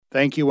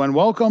Thank you and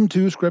welcome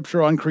to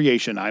Scripture on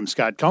Creation. I'm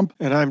Scott Kump.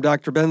 And I'm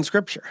Dr. Ben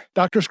Scripture.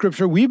 Dr.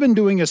 Scripture, we've been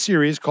doing a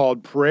series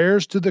called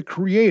Prayers to the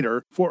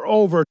Creator for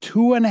over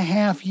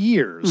 2.5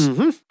 years.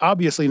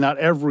 Obviously not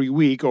every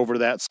week over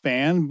that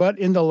span, but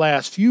in the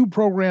last few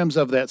programs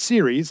of that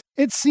series,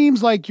 it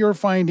seems like you're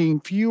finding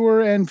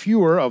fewer and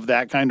fewer of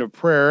that kind of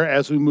prayer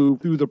as we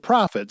move through the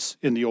prophets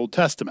in the Old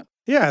Testament.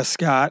 Yeah,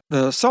 Scott,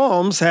 the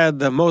Psalms had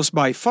the most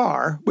by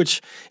far,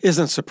 which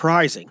isn't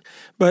surprising.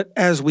 But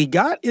as we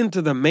got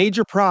into the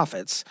major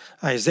prophets,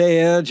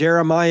 Isaiah,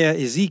 Jeremiah,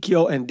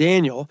 Ezekiel, and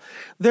Daniel,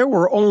 there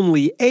were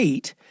only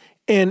 8.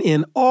 And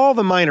in all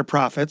the minor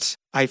prophets,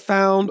 I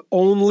found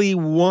only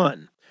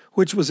one,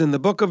 which was in the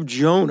book of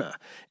Jonah.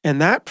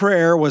 And that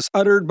prayer was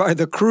uttered by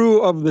the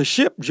crew of the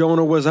ship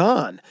Jonah was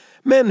on,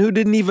 men who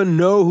didn't even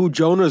know who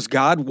Jonah's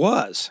God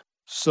was.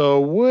 So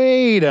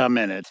wait a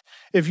minute.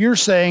 If you're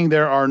saying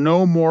there are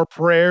no more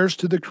prayers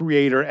to the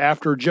Creator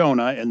after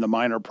Jonah in the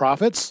minor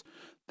prophets,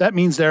 that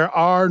means there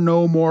are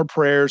no more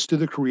prayers to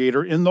the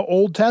Creator in the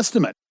Old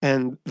Testament.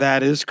 And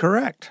that is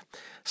correct.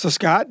 So,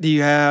 Scott, do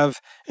you have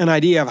an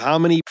idea of how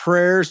many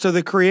prayers to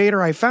the Creator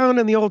I found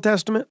in the Old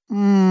Testament?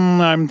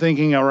 I'm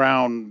thinking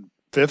around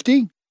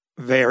 50?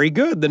 Very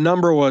good. The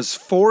number was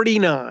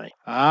 49.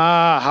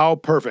 Ah, how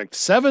perfect.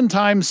 7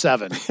 times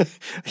 7.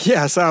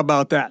 Yes, how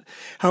about that?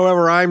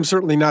 However, I'm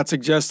certainly not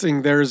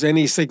suggesting there's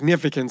any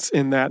significance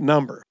in that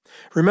number.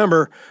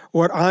 Remember,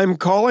 what I'm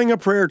calling a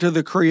prayer to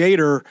the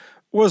Creator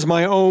was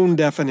my own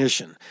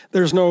definition.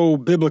 There's no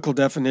biblical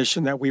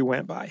definition that we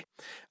went by.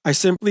 I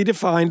simply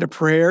defined a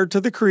prayer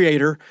to the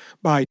Creator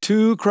by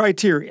 2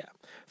 criteria.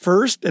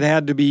 First, it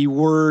had to be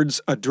words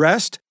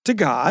addressed to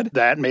God.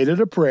 That made it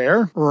a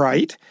prayer.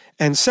 Right.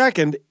 And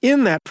second,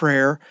 in that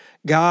prayer,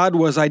 God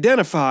was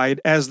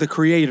identified as the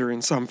Creator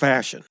in some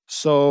fashion.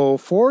 So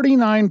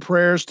 49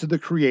 prayers to the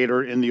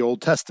Creator in the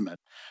Old Testament.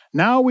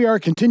 Now we are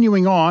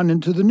continuing on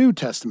into the New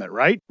Testament,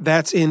 right?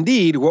 That's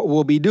indeed what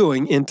we'll be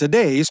doing in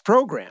today's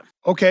program.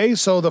 Okay,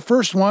 so the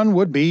first one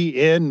would be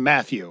in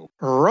Matthew.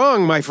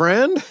 Wrong, my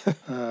friend.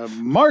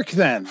 Mark,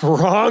 then.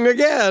 Wrong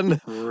again.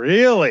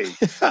 Really?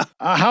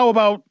 How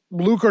about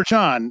Luke or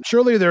John?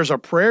 Surely there's a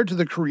prayer to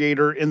the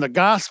Creator in the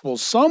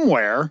Gospels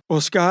somewhere.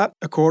 Well, Scott,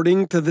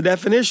 according to the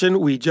definition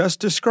we just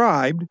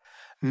described,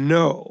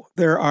 no,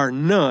 there are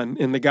none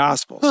in the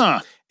Gospels.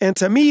 And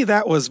to me,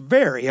 that was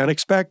very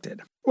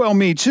unexpected. Well,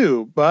 me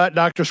too, but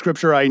Dr.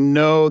 Scripture, I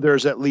know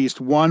there's at least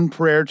one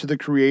prayer to the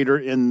Creator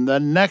in the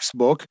next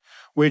book,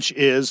 which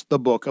is the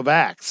book of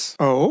Acts.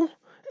 Oh?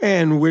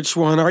 And which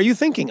one are you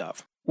thinking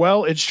of?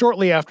 Well, it's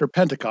shortly after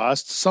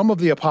Pentecost. Some of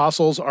the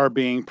apostles are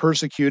being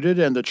persecuted,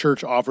 and the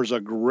church offers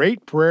a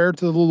great prayer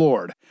to the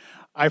Lord.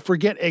 I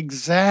forget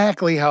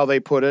exactly how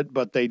they put it,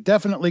 but they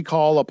definitely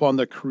call upon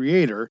the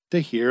Creator to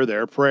hear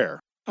their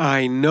prayer.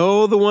 I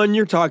know the one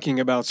you're talking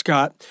about,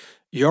 Scott.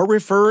 You're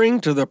referring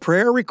to the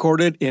prayer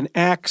recorded in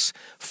Acts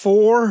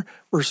 4,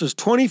 verses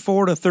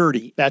 24 to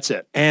 30. That's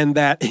it. And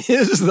that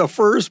is the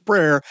first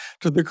prayer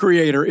to the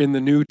Creator in the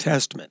New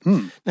Testament.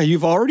 Now,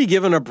 you've already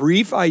given a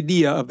brief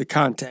idea of the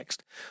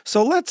context.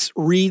 So let's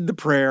read the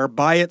prayer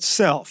by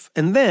itself,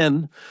 and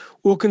then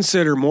we'll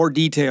consider more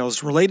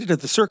details related to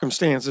the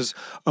circumstances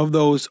of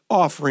those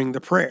offering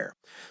the prayer.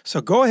 So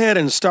go ahead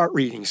and start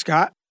reading,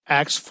 Scott.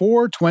 Acts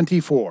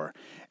 4:24.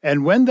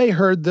 And when they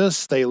heard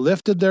this, they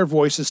lifted their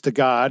voices to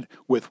God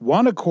with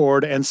one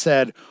accord and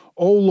said,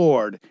 O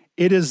Lord,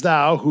 it is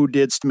thou who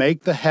didst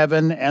make the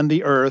heaven and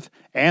the earth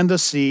and the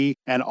sea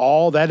and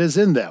all that is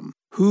in them.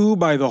 Who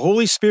by the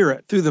Holy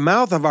Spirit, through the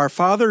mouth of our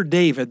father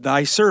David,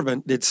 thy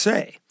servant, did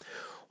say,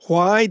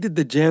 Why did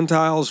the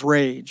Gentiles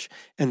rage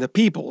and the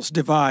peoples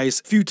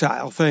devise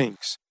futile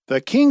things? The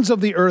kings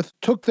of the earth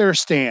took their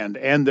stand,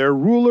 and their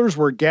rulers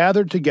were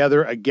gathered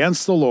together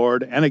against the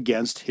Lord and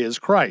against his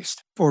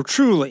Christ. For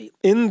truly,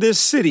 in this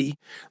city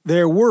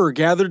there were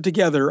gathered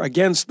together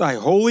against thy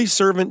holy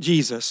servant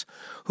Jesus,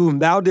 whom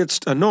thou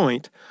didst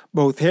anoint,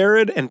 both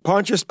Herod and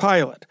Pontius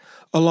Pilate,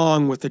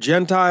 along with the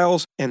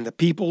Gentiles and the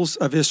peoples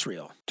of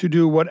Israel, to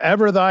do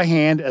whatever thy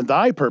hand and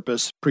thy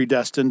purpose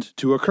predestined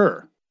to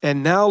occur.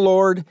 And now,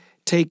 Lord,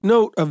 take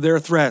note of their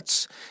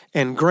threats,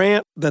 and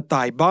grant that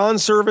thy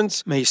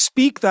bondservants may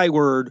speak thy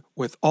word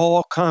with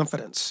all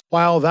confidence.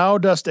 While thou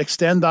dost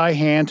extend thy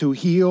hand to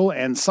heal,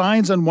 and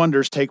signs and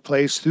wonders take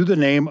place through the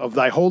name of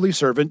thy holy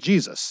servant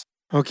Jesus.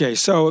 Okay,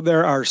 so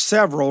there are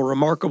several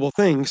remarkable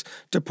things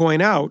to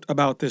point out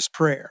about this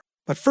prayer.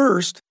 But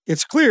first,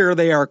 it's clear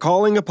they are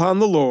calling upon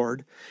the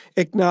Lord,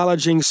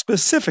 acknowledging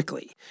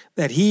specifically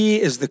that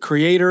He is the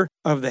Creator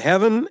of the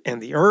heaven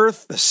and the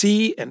earth, the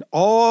sea, and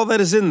all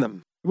that is in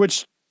them.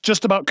 Which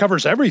just about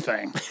covers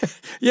everything.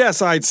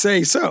 Yes, I'd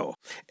say so.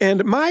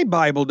 And my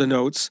Bible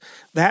denotes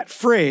that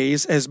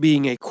phrase as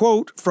being a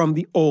quote from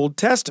the Old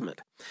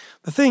Testament.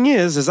 The thing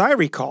is, as I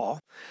recall,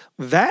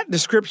 that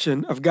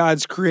description of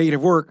God's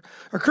creative work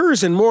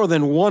occurs in more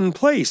than one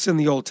place in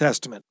the Old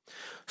Testament.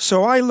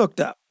 So I looked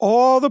up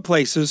all the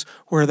places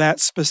where that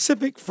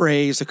specific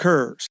phrase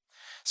occurs.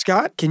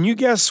 Scott, can you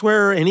guess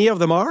where any of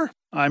them are?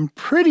 I'm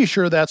pretty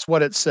sure that's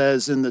what it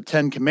says in the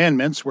Ten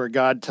Commandments, where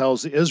God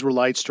tells the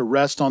Israelites to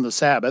rest on the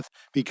Sabbath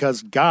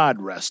because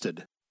God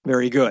rested.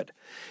 Very good.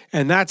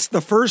 And that's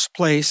the first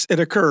place it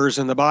occurs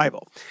in the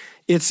Bible.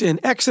 It's in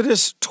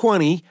Exodus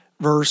 20,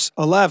 verse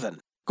 11.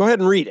 Go ahead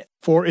and read it.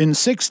 For in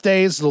 6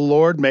 days the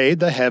Lord made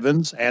the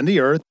heavens and the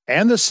earth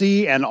and the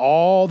sea and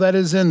all that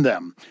is in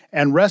them,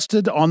 and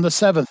rested on the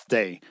seventh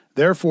day.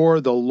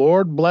 Therefore the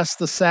Lord blessed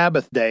the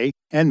Sabbath day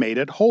and made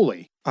it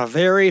holy. A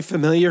very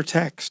familiar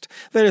text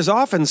that is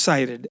often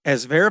cited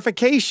as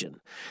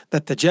verification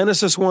that the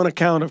Genesis 1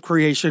 account of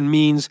creation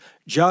means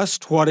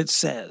just what it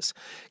says.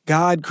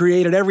 God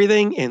created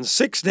everything in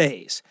 6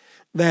 days.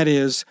 That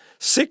is,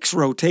 6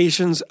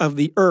 rotations of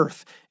the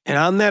earth, and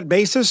on that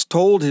basis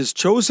told his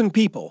chosen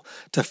people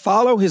to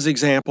follow his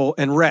example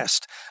and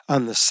rest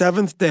on the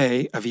 7th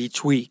day of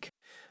each week.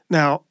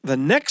 Now, the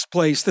next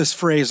place this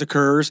phrase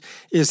occurs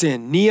is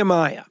in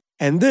Nehemiah,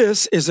 and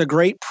this is a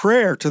great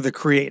prayer to the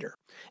Creator.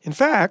 In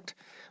fact,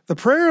 the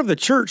prayer of the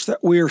church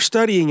that we are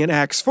studying in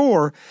Acts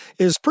 4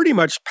 is pretty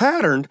much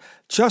patterned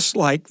just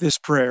like this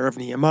prayer of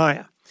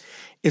Nehemiah.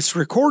 It's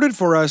recorded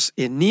for us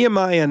in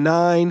Nehemiah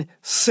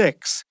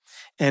 9:6,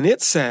 and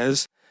it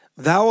says,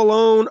 Thou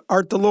alone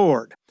art the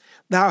Lord.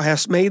 Thou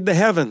hast made the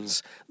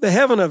heavens, the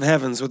heaven of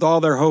heavens with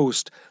all their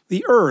host,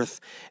 the earth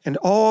and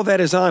all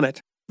that is on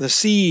it, the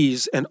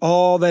seas and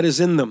all that is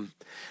in them.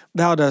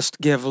 Thou dost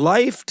give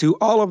life to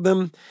all of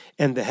them,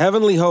 and the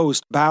heavenly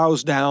host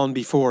bows down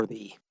before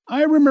thee.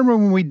 I remember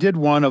when we did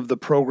one of the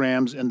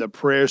programs in the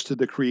Prayers to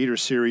the Creator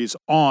series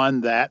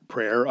on that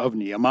prayer of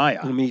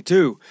Nehemiah. Me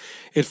too.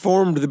 It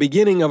formed the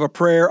beginning of a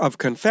prayer of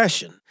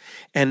confession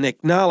and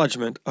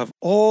acknowledgement of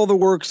all the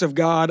works of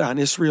God on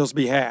Israel's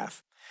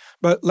behalf.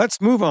 But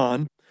let's move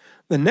on.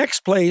 The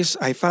next place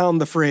I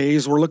found the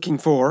phrase we're looking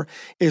for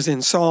is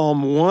in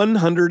Psalm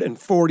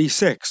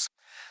 146.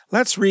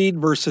 Let's read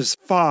verses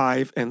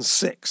 5 and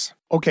 6.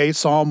 Okay,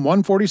 Psalm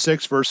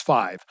 146, verse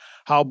 5.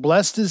 How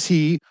blessed is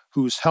he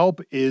whose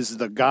help is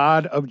the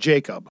God of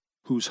Jacob,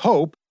 whose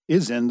hope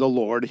is in the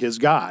Lord his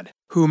God.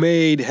 Who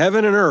made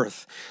heaven and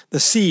earth, the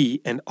sea,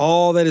 and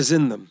all that is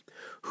in them,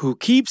 who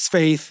keeps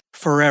faith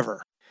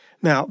forever.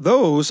 Now,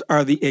 those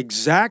are the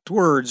exact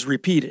words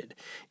repeated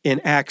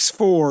in Acts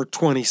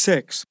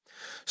 4:26.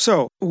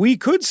 So, we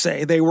could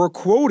say they were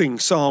quoting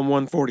Psalm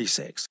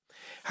 146.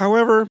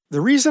 However,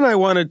 the reason I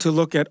wanted to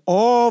look at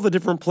all the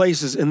different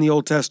places in the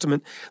Old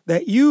Testament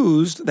that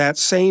used that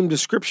same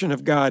description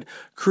of God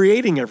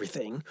creating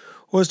everything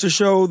was to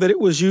show that it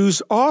was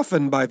used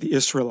often by the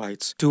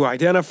Israelites to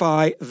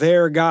identify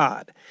their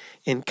God,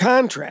 in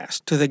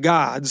contrast to the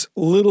gods,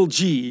 little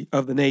g,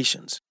 of the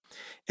nations.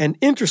 And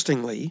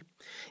interestingly,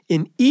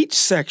 in each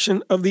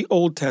section of the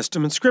Old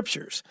Testament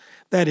scriptures,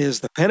 that is,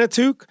 the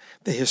Pentateuch,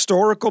 the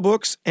historical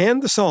books,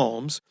 and the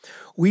Psalms,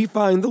 we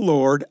find the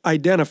Lord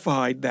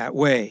identified that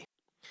way.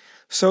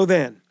 So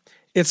then,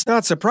 it's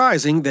not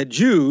surprising that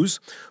Jews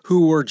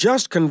who were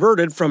just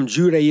converted from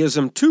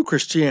Judaism to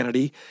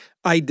Christianity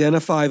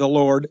identify the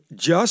Lord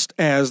just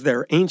as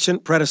their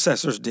ancient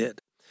predecessors did.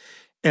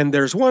 And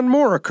there's one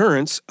more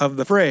occurrence of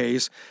the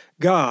phrase,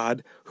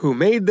 God, who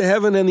made the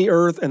heaven and the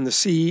earth and the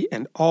sea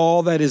and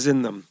all that is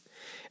in them.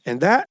 And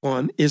that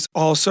one is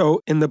also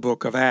in the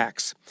book of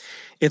Acts.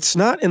 It's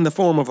not in the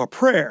form of a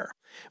prayer,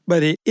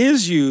 but it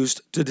is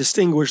used to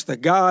distinguish the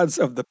gods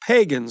of the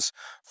pagans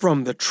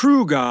from the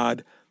true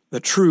God, the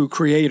true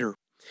Creator.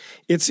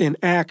 It's in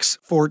Acts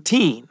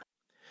 14.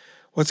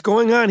 What's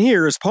going on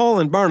here is Paul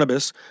and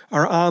Barnabas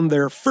are on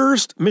their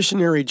first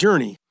missionary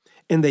journey,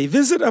 and they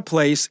visit a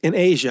place in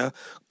Asia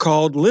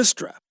called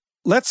Lystra.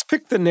 Let's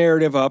pick the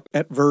narrative up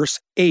at verse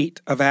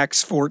 8 of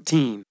Acts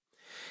 14.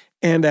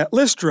 And at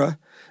Lystra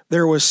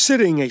there was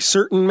sitting a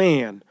certain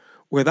man,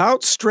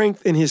 without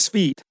strength in his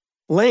feet,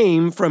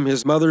 lame from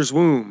his mother's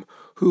womb,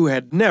 who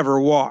had never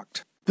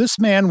walked. This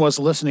man was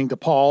listening to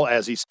Paul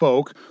as he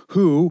spoke,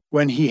 who,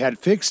 when he had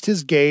fixed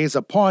his gaze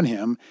upon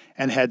him,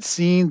 and had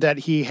seen that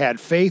he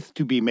had faith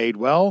to be made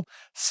well,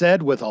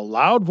 said with a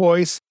loud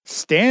voice,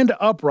 Stand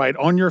upright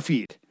on your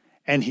feet.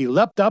 And he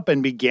leapt up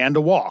and began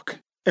to walk.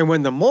 And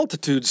when the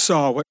multitude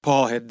saw what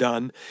Paul had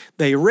done,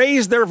 they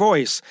raised their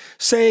voice,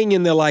 saying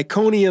in the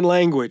Lycaonian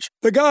language,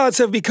 The gods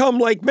have become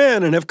like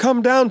men and have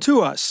come down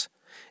to us.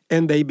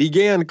 And they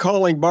began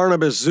calling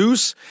Barnabas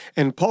Zeus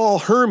and Paul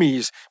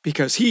Hermes,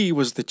 because he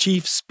was the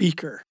chief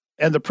speaker.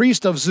 And the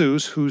priest of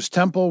Zeus, whose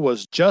temple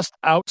was just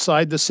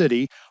outside the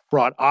city,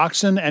 brought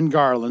oxen and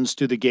garlands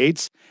to the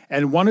gates,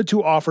 and wanted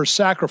to offer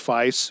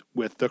sacrifice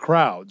with the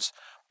crowds.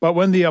 But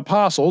when the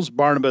apostles,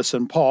 Barnabas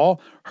and Paul,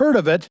 heard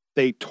of it,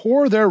 they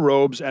tore their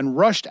robes and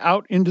rushed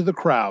out into the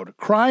crowd,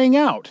 crying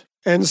out,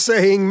 and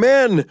saying,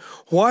 Men,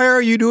 why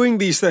are you doing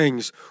these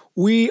things?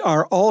 We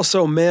are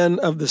also men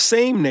of the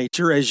same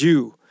nature as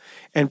you,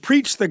 and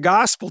preach the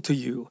gospel to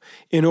you,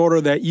 in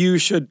order that you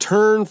should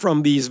turn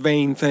from these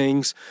vain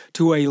things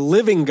to a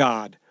living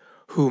God,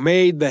 who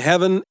made the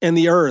heaven and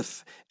the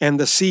earth and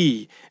the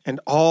sea and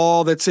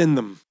all that's in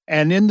them.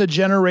 And in the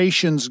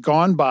generations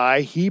gone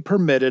by, he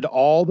permitted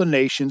all the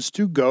nations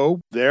to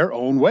go their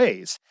own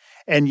ways.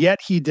 And yet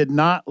he did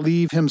not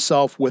leave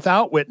himself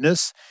without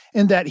witness,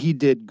 in that he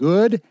did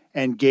good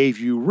and gave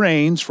you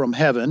rains from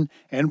heaven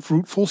and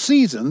fruitful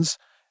seasons,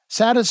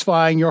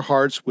 satisfying your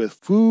hearts with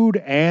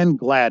food and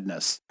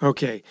gladness.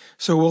 Okay,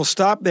 so we'll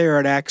stop there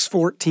at Acts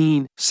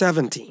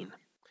 14:17.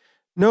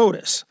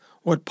 Notice,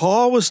 what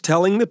Paul was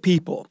telling the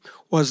people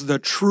was the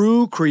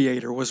true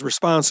Creator was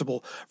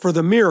responsible for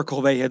the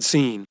miracle they had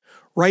seen,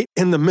 right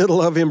in the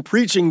middle of him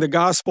preaching the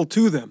gospel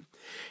to them.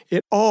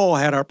 It all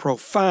had a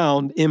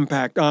profound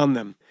impact on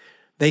them.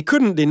 They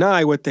couldn't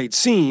deny what they'd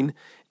seen,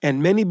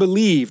 and many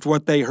believed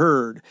what they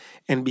heard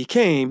and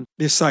became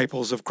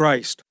disciples of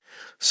Christ.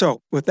 So,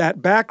 with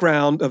that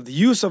background of the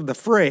use of the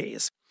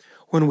phrase,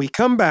 when we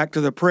come back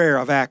to the prayer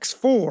of Acts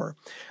 4,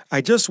 I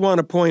just want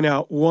to point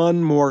out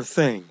one more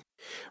thing.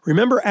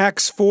 Remember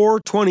Acts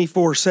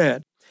 4:24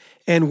 said,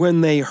 "And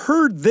when they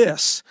heard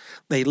this,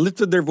 they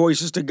lifted their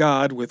voices to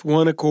God with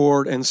one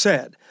accord and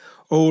said,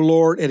 O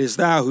Lord, it is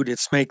thou who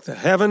didst make the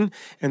heaven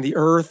and the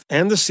earth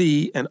and the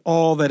sea and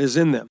all that is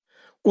in them."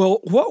 Well,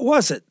 what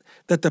was it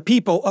that the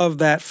people of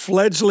that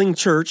fledgling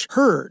church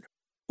heard?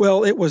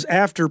 Well, it was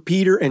after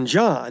Peter and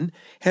John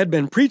had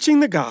been preaching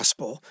the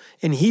gospel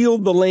and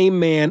healed the lame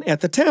man at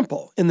the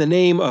temple in the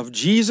name of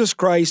Jesus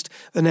Christ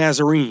the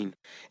Nazarene.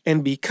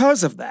 And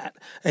because of that,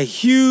 a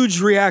huge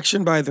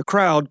reaction by the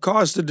crowd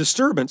caused a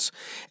disturbance,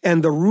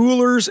 and the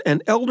rulers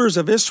and elders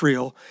of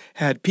Israel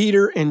had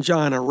Peter and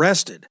John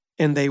arrested,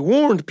 and they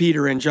warned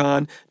Peter and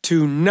John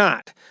to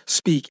not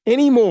speak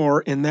any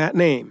more in that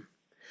name.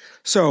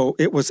 So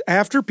it was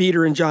after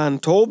Peter and John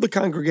told the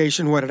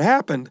congregation what had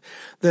happened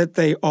that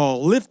they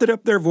all lifted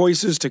up their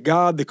voices to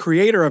God, the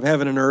creator of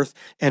heaven and earth,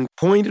 and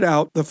pointed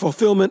out the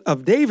fulfillment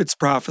of David's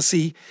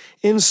prophecy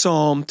in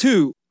Psalm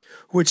 2,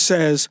 which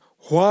says,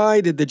 "Why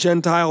did the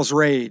Gentiles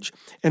rage,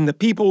 and the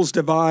peoples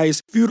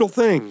devise futile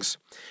things?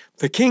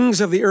 The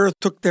kings of the earth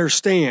took their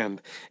stand,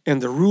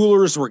 and the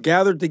rulers were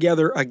gathered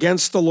together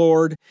against the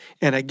Lord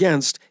and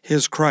against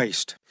his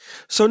Christ."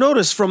 So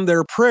notice from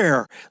their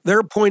prayer,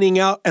 they're pointing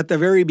out at the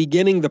very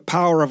beginning the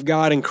power of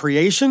God in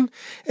creation,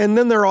 and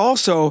then they're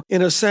also,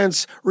 in a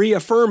sense,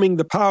 reaffirming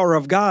the power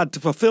of God to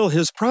fulfill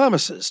his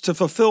promises, to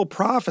fulfill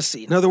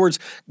prophecy. In other words,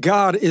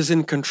 God is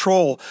in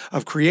control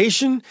of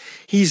creation.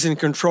 He's in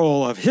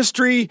control of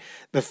history,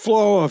 the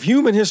flow of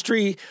human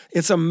history.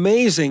 It's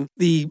amazing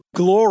the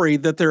glory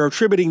that they're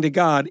attributing to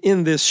God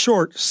in this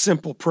short,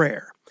 simple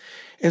prayer.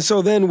 And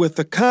so then with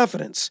the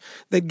confidence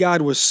that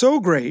God was so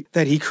great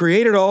that he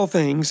created all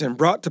things and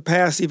brought to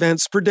pass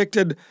events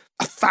predicted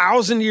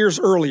 1,000 years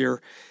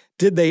earlier,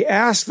 did they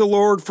ask the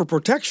Lord for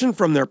protection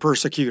from their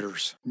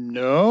persecutors?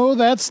 No,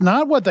 that's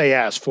not what they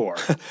asked for.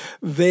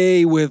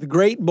 They, with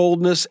great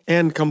boldness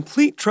and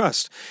complete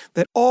trust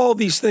that all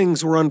these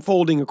things were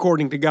unfolding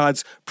according to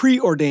God's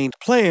preordained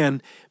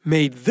plan,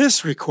 made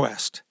this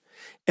request.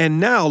 "And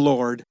now,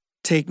 Lord,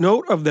 take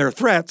note of their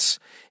threats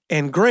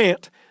and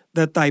grant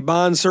that thy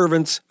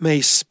bondservants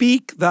may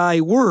speak thy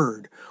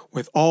word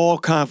with all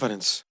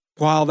confidence,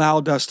 while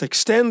thou dost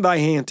extend thy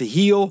hand to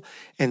heal,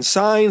 and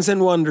signs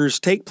and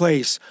wonders take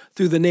place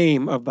through the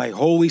name of thy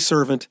holy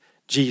servant,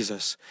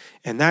 Jesus."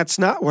 And that's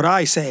not what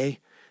I say,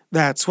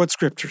 that's what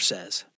Scripture says.